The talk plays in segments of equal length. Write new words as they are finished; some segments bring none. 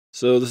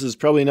So this is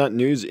probably not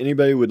news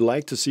anybody would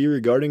like to see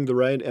regarding the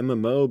Riot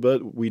MMO,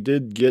 but we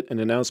did get an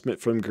announcement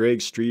from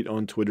Greg Street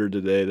on Twitter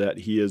today that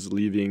he is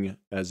leaving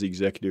as the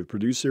executive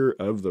producer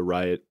of the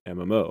Riot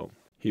MMO.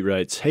 He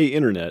writes, "Hey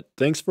Internet,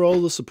 thanks for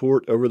all the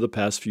support over the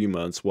past few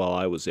months while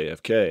I was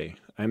AFK.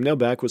 I am now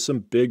back with some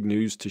big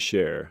news to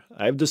share.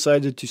 I have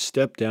decided to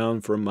step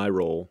down from my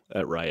role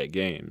at Riot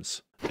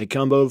Games. A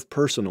combo of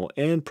personal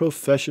and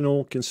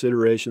professional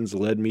considerations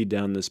led me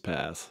down this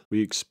path.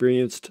 We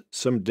experienced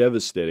some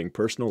devastating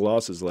personal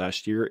losses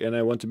last year, and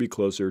I want to be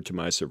closer to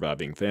my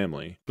surviving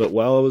family. But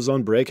while I was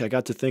on break, I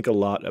got to think a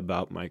lot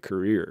about my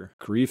career.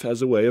 Grief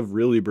has a way of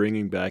really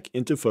bringing back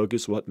into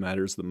focus what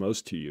matters the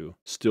most to you.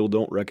 Still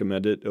don't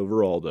recommend it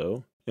overall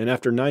though. And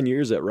after 9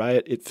 years at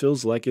Riot, it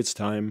feels like it's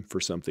time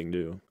for something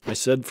new. I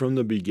said from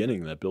the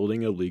beginning that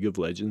building a League of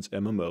Legends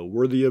MMO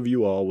worthy of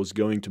you all was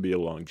going to be a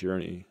long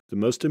journey. The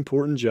most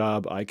important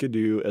job I could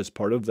do as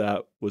part of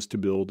that was to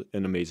build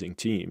an amazing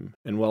team.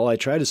 And while I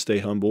try to stay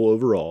humble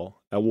overall,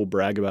 I will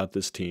brag about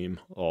this team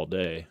all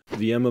day.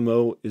 The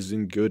MMO is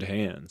in good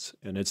hands,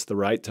 and it's the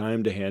right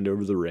time to hand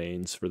over the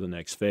reins for the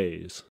next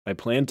phase. I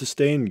plan to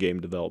stay in game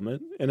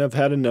development, and I've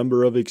had a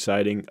number of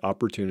exciting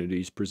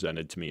opportunities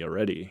presented to me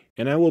already.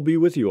 And I will be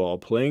with you all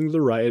playing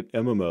the Riot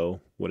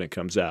MMO when it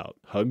comes out.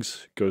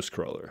 Hugs,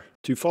 Ghostcrawler."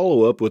 To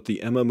follow up with the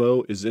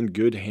MMO is in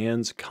good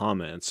hands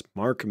comments,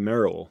 Mark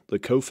Merrill, the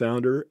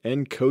co-founder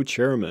and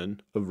co-chairman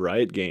of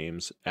Riot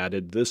Games,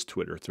 added this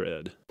Twitter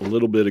thread. A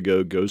little bit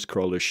ago,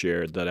 Ghostcrawler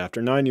shared that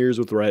after 9 years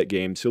with Riot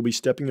Games, he'll be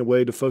stepping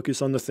away to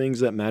focus on the things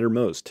that matter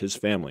most, his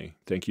family.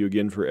 Thank you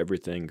again for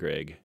everything,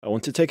 Greg. I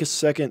want to take a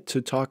second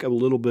to talk a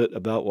little bit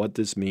about what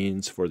this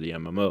means for the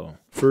MMO.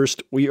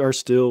 First, we are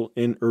still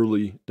in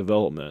early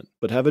development,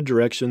 but have a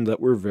direction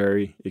that we're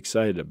very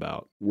excited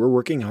about. We're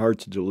working hard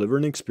to deliver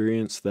an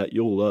experience that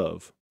you'll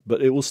love,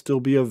 but it will still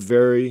be a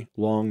very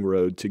long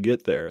road to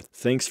get there.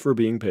 Thanks for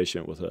being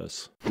patient with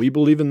us. We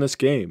believe in this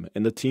game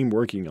and the team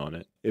working on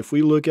it. If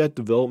we look at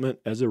development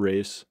as a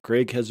race,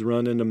 Greg has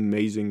run an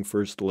amazing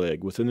first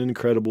leg with an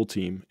incredible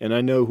team, and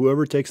I know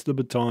whoever takes the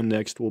baton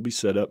next will be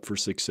set up for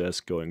success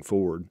going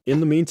forward. In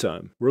the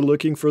meantime, we're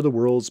looking for the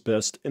world's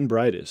best and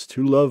brightest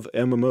who love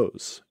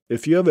MMOs.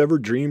 If you have ever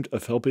dreamed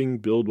of helping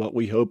build what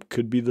we hope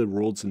could be the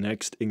world's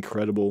next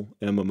incredible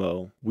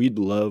MMO, we'd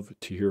love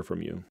to hear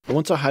from you. I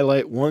want to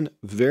highlight one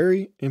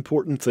very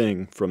important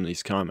thing from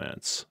these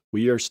comments.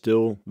 We are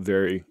still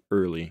very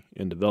early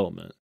in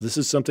development. This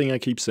is something I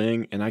keep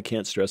saying, and I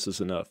can't stress this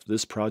enough.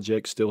 This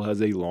project still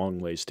has a long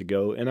ways to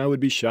go, and I would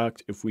be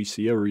shocked if we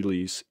see a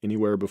release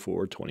anywhere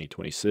before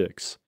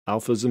 2026.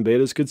 Alphas and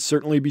betas could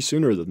certainly be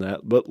sooner than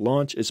that, but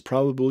launch is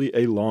probably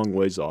a long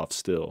ways off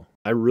still.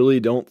 I really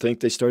don't think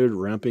they started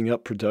ramping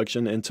up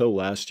production until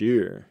last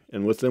year,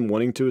 and with them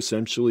wanting to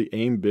essentially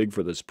aim big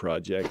for this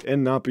project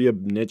and not be a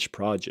niche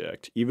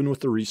project, even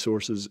with the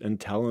resources and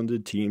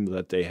talented team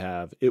that they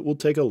have, it will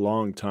take a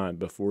long time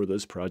before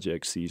this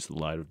project sees the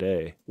light of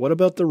day. What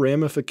about the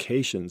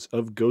ramifications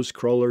of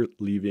Ghostcrawler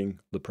leaving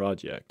the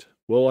project?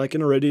 Well, I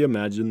can already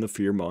imagine the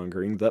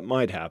fear-mongering that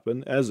might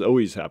happen, as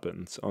always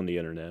happens on the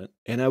internet,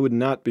 and I would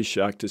not be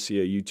shocked to see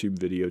a YouTube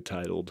video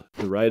titled,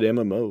 "The Riot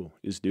MMO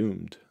is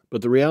Doomed."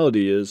 But the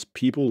reality is,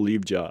 people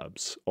leave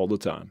jobs all the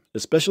time.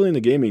 Especially in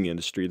the gaming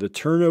industry, the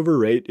turnover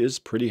rate is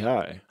pretty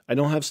high. I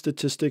don't have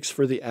statistics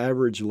for the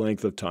average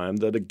length of time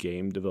that a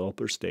game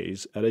developer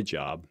stays at a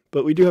job,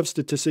 but we do have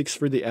statistics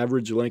for the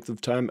average length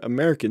of time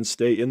Americans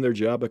stay in their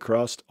job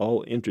across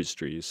all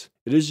industries.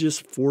 It is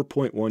just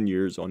 4.1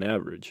 years on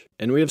average.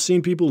 And we have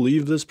seen people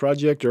leave this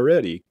project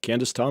already.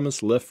 Candace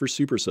Thomas left for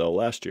Supercell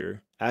last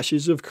year.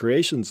 Ashes of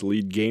Creation's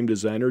lead game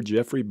designer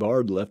Jeffrey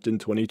Bard left in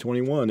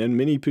 2021, and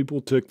many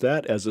people took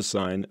that as a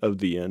sign of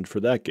the end for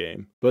that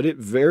game. But it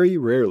very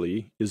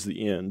rarely is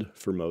the end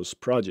for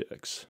most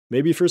projects.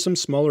 Maybe for some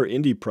smaller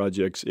indie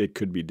projects it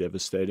could be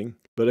devastating,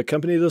 but a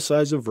company the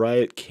size of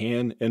Riot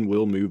can and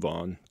will move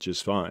on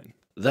just fine.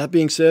 That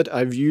being said,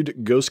 I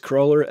viewed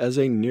Ghostcrawler as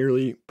a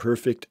nearly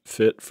perfect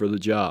fit for the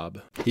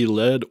job. He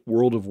led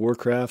World of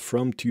Warcraft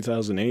from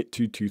 2008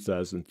 to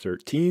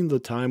 2013, the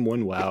time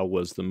when WoW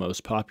was the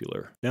most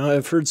popular. Now,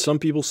 I've heard some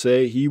people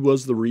say he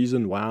was the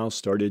reason WoW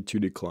started to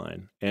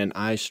decline, and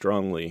I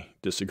strongly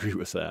disagree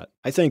with that.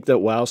 I think that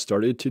WoW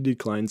started to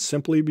decline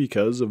simply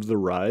because of the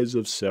rise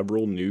of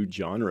several new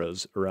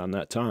genres around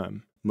that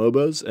time.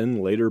 MOBAs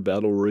and later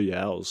Battle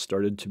Royales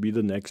started to be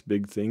the next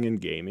big thing in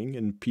gaming,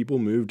 and people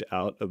moved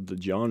out of the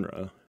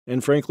genre.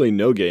 And frankly,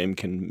 no game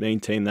can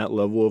maintain that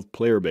level of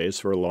player base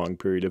for a long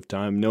period of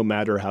time, no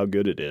matter how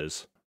good it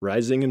is.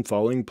 Rising and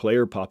falling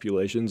player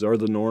populations are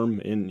the norm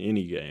in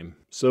any game,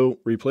 so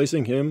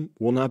replacing him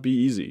will not be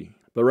easy.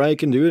 But Riot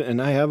can do it, and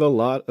I have a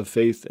lot of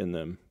faith in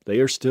them. They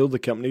are still the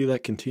company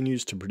that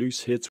continues to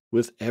produce hits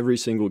with every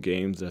single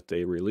game that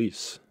they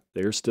release.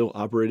 They are still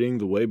operating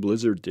the way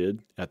Blizzard did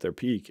at their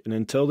peak, and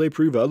until they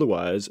prove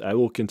otherwise, I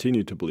will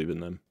continue to believe in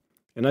them.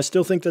 And I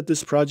still think that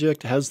this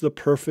project has the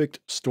perfect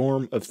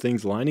storm of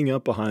things lining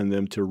up behind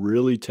them to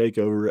really take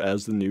over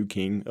as the new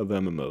king of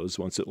MMOs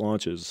once it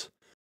launches.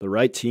 The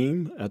right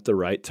team at the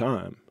right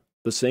time.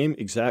 the same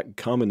exact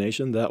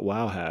combination that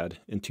WoW had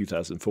in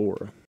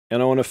 2004.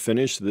 And I want to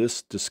finish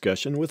this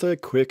discussion with a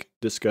quick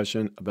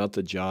discussion about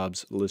the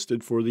jobs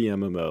listed for the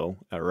MMO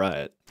at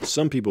Riot.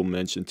 Some people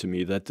mentioned to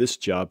me that this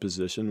job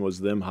position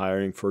was them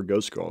hiring for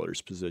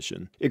Ghostcrawler's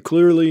position. It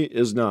clearly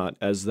is not,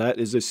 as that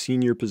is a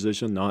senior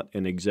position, not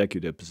an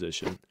executive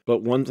position.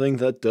 But one thing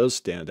that does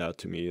stand out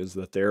to me is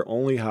that they're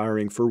only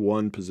hiring for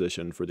one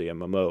position for the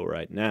MMO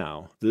right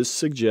now. This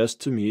suggests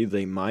to me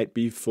they might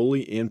be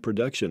fully in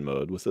production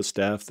mode with a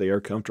staff they are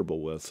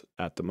comfortable with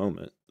at the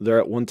moment. There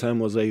at one time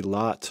was a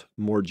lot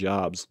more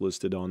jobs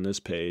listed on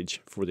this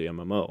page for the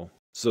MMO.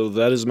 So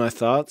that is my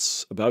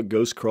thoughts about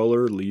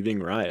Ghostcrawler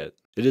leaving Riot.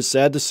 It is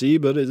sad to see,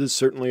 but it is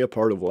certainly a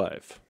part of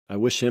life. I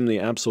wish him the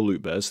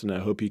absolute best, and I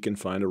hope he can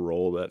find a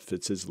role that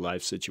fits his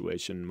life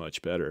situation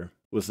much better.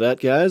 With that,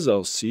 guys,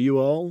 I'll see you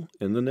all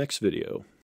in the next video.